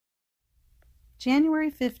January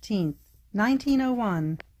 15th,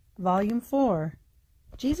 1901, Volume 4.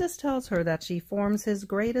 Jesus tells her that she forms his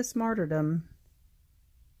greatest martyrdom.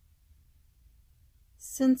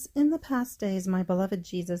 Since in the past days my beloved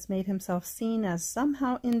Jesus made himself seen as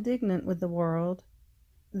somehow indignant with the world,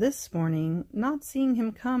 this morning, not seeing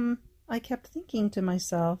him come, I kept thinking to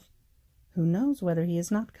myself, who knows whether he is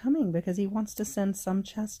not coming because he wants to send some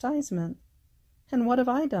chastisement? And what have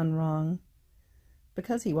I done wrong?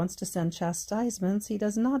 Because he wants to send chastisements, he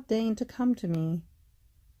does not deign to come to me.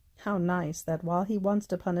 How nice that while he wants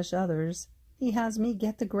to punish others, he has me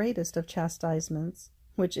get the greatest of chastisements,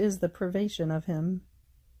 which is the privation of him.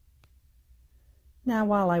 Now,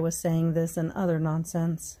 while I was saying this and other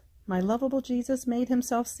nonsense, my lovable Jesus made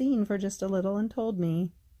himself seen for just a little and told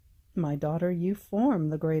me, "My daughter, you form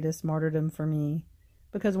the greatest martyrdom for me,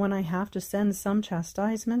 because when I have to send some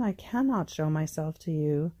chastisement, I cannot show myself to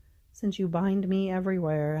you, since you bind me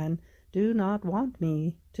everywhere and do not want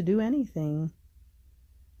me to do anything.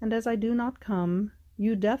 And as I do not come,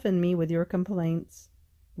 you deafen me with your complaints,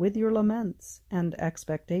 with your laments and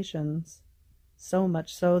expectations, so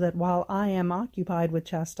much so that while I am occupied with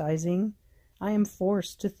chastising, I am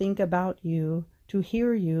forced to think about you, to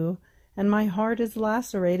hear you, and my heart is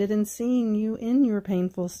lacerated in seeing you in your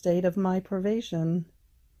painful state of my privation.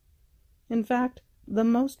 In fact, the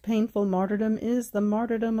most painful martyrdom is the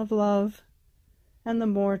martyrdom of love, and the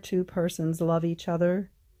more two persons love each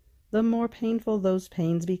other, the more painful those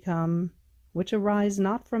pains become, which arise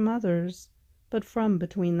not from others, but from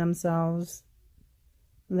between themselves.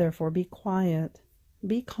 Therefore be quiet,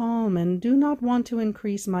 be calm, and do not want to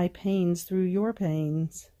increase my pains through your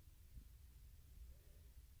pains."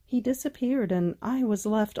 He disappeared, and I was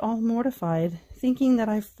left all mortified, thinking that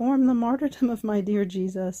I formed the martyrdom of my dear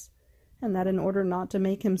Jesus, and that in order not to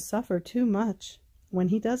make him suffer too much, when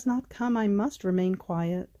he does not come I must remain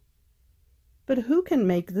quiet. But who can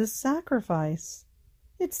make this sacrifice?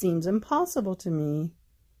 It seems impossible to me,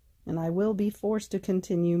 and I will be forced to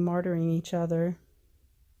continue martyring each other.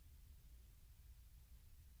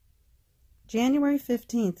 January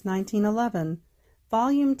 15th, 1911,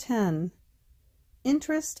 Volume 10.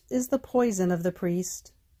 Interest is the poison of the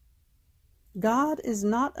priest. God is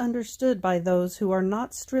not understood by those who are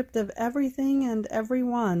not stripped of everything and every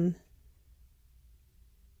one.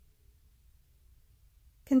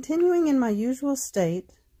 Continuing in my usual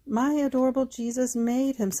state, my adorable Jesus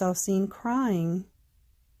made himself seen crying.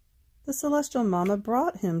 The celestial Mamma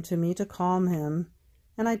brought him to me to calm him,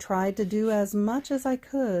 and I tried to do as much as I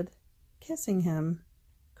could, kissing him,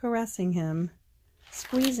 caressing him,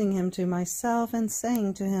 squeezing him to myself and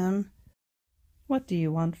saying to him, "What do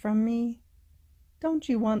you want from me? Don't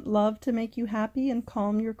you want love to make you happy and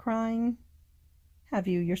calm your crying? Have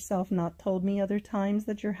you yourself not told me other times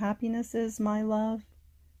that your happiness is my love?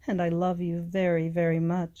 And I love you very, very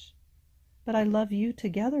much. But I love you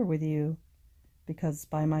together with you, because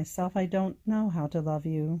by myself I don't know how to love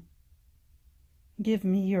you. Give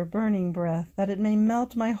me your burning breath, that it may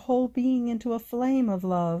melt my whole being into a flame of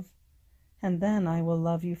love, and then I will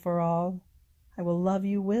love you for all. I will love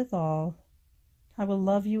you with all. I will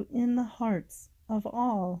love you in the hearts of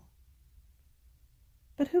all."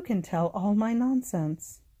 But who can tell all my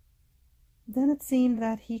nonsense? Then it seemed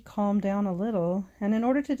that he calmed down a little, and in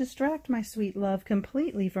order to distract my sweet love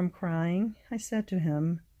completely from crying, I said to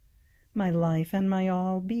him, "My life and my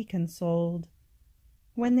all, be consoled.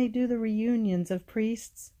 When they do the reunions of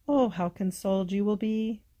priests, oh, how consoled you will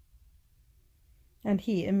be." And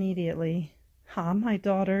he immediately, "Ah, my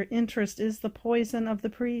daughter, interest is the poison of the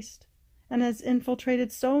priest, and has infiltrated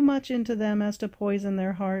so much into them as to poison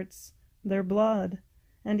their hearts, their blood,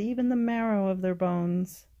 and even the marrow of their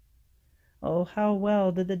bones. Oh, how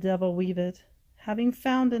well did the devil weave it, having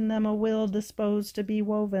found in them a will disposed to be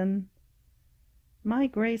woven. My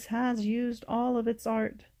grace has used all of its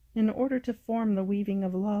art in order to form the weaving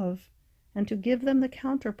of love, and to give them the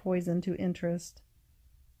counterpoison to interest.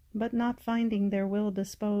 But not finding their will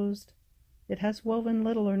disposed, it has woven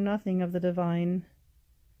little or nothing of the divine.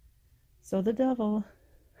 So the devil,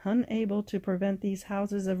 unable to prevent these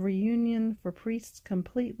houses of reunion for priests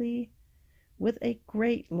completely, with a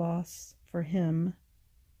great loss for him,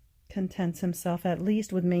 contents himself at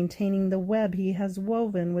least with maintaining the web he has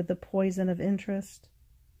woven with the poison of interest.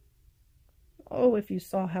 Oh, if you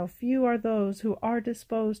saw how few are those who are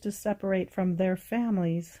disposed to separate from their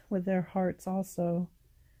families with their hearts also,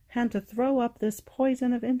 and to throw up this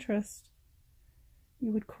poison of interest,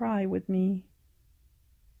 you would cry with me.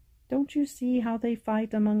 Don't you see how they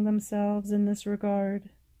fight among themselves in this regard,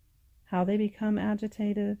 how they become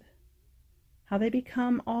agitated, how they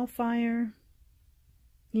become all fire?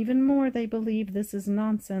 Even more, they believe this is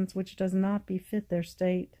nonsense which does not befit their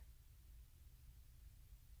state.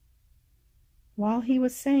 While he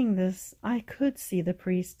was saying this, I could see the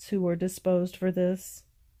priests who were disposed for this.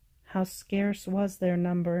 How scarce was their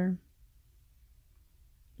number.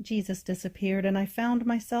 Jesus disappeared, and I found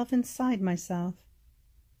myself inside myself.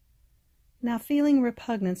 Now, feeling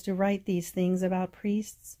repugnance to write these things about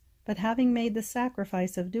priests, but having made the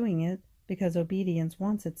sacrifice of doing it, because obedience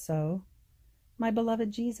wants it so, my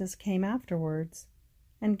beloved Jesus came afterwards,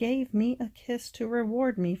 and gave me a kiss to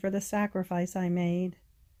reward me for the sacrifice I made.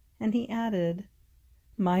 And he added,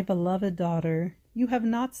 "My beloved daughter, you have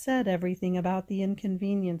not said everything about the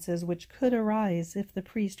inconveniences which could arise if the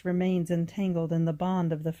priest remains entangled in the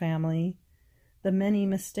bond of the family, the many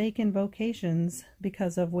mistaken vocations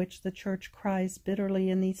because of which the Church cries bitterly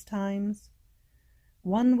in these times.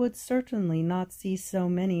 One would certainly not see so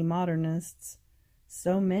many modernists,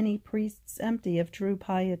 so many priests empty of true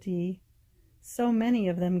piety, so many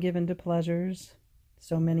of them given to pleasures,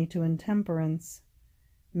 so many to intemperance,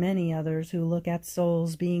 many others who look at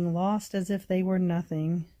souls being lost as if they were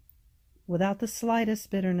nothing, without the slightest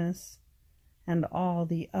bitterness, and all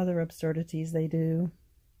the other absurdities they do.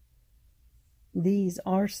 These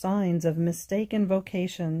are signs of mistaken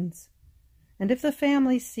vocations, and if the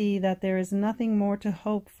family see that there is nothing more to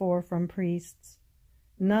hope for from priests,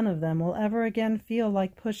 none of them will ever again feel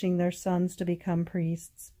like pushing their sons to become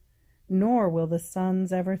priests, nor will the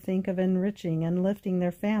sons ever think of enriching and lifting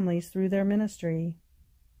their families through their ministry.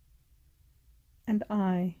 And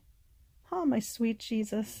I, my sweet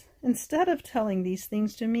Jesus, instead of telling these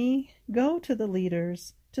things to me, go to the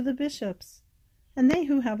leaders, to the bishops, and they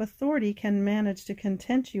who have authority can manage to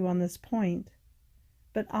content you on this point.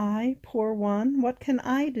 But I, poor one, what can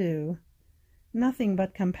I do? Nothing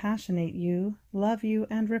but compassionate you, love you,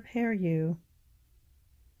 and repair you."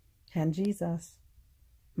 And Jesus,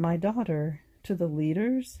 "My daughter, to the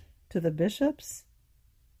leaders, to the bishops?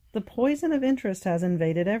 The poison of interest has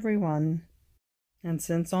invaded everyone. And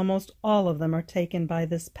since almost all of them are taken by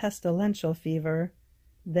this pestilential fever,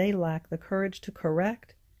 they lack the courage to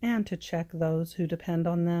correct and to check those who depend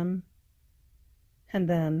on them. And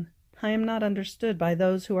then, I am not understood by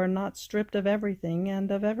those who are not stripped of everything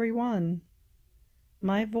and of every one.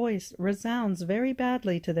 My voice resounds very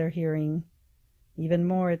badly to their hearing. Even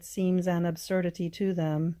more, it seems an absurdity to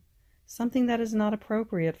them, something that is not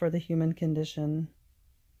appropriate for the human condition.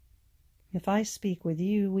 If I speak with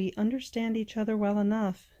you, we understand each other well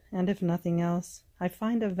enough, and if nothing else, I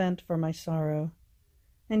find a vent for my sorrow,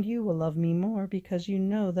 and you will love me more because you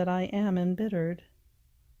know that I am embittered."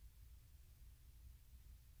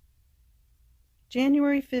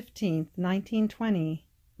 January 15th, 1920,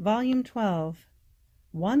 Volume 12.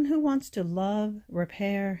 One who wants to love,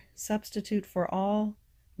 repair, substitute for all,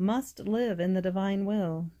 must live in the divine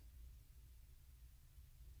will.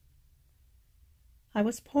 I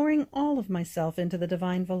was pouring all of myself into the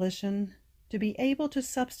divine volition, to be able to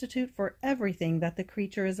substitute for everything that the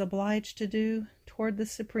creature is obliged to do toward the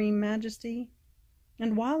supreme majesty.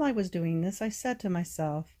 And while I was doing this, I said to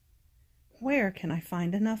myself, where can I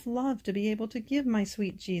find enough love to be able to give my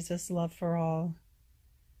sweet Jesus love for all?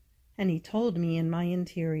 And he told me in my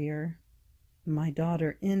interior, "My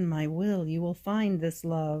daughter, in my will you will find this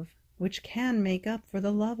love, which can make up for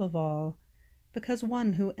the love of all, because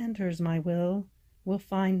one who enters my will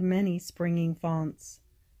find many springing founts,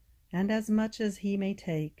 and as much as he may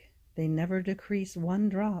take, they never decrease one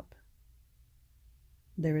drop.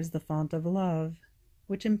 There is the fount of love,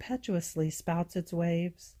 which impetuously spouts its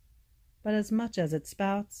waves, but as much as it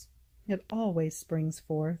spouts, it always springs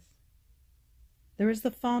forth. There is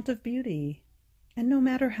the fount of beauty, and no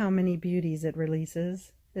matter how many beauties it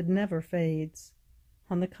releases, it never fades.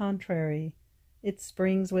 On the contrary, it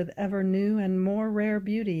springs with ever new and more rare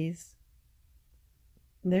beauties.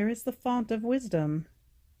 There is the fount of wisdom,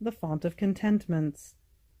 the fount of contentments,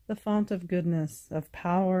 the fount of goodness, of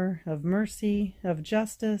power, of mercy, of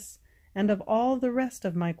justice, and of all the rest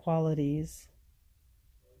of my qualities.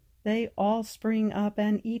 They all spring up,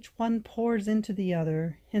 and each one pours into the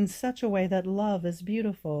other in such a way that love is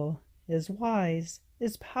beautiful, is wise,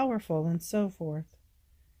 is powerful, and so forth.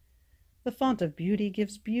 The fount of beauty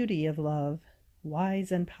gives beauty of love,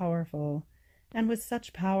 wise and powerful, and with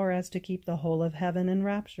such power as to keep the whole of heaven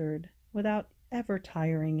enraptured, without ever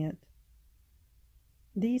tiring it.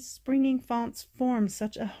 These springing founts form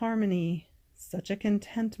such a harmony, such a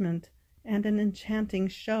contentment, and an enchanting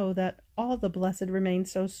show, that all the blessed remain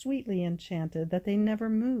so sweetly enchanted that they never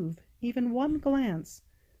move even one glance,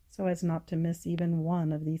 so as not to miss even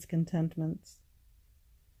one of these contentments.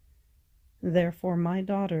 Therefore, my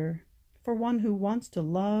daughter, for one who wants to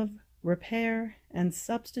love, repair, and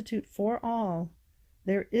substitute for all,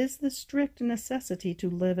 there is the strict necessity to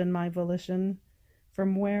live in my volition,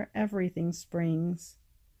 from where everything springs,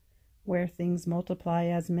 where things multiply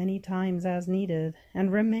as many times as needed,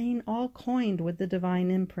 and remain all coined with the divine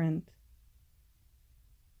imprint.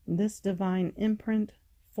 This divine imprint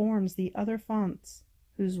forms the other fonts,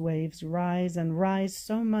 whose waves rise and rise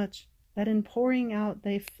so much that in pouring out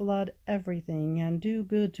they flood everything and do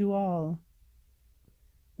good to all.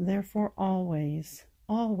 Therefore always,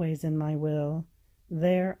 always in my will,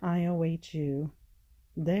 there I await you,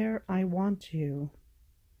 there I want you.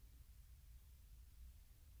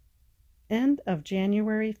 End of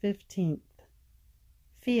January 15th.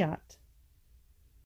 Fiat.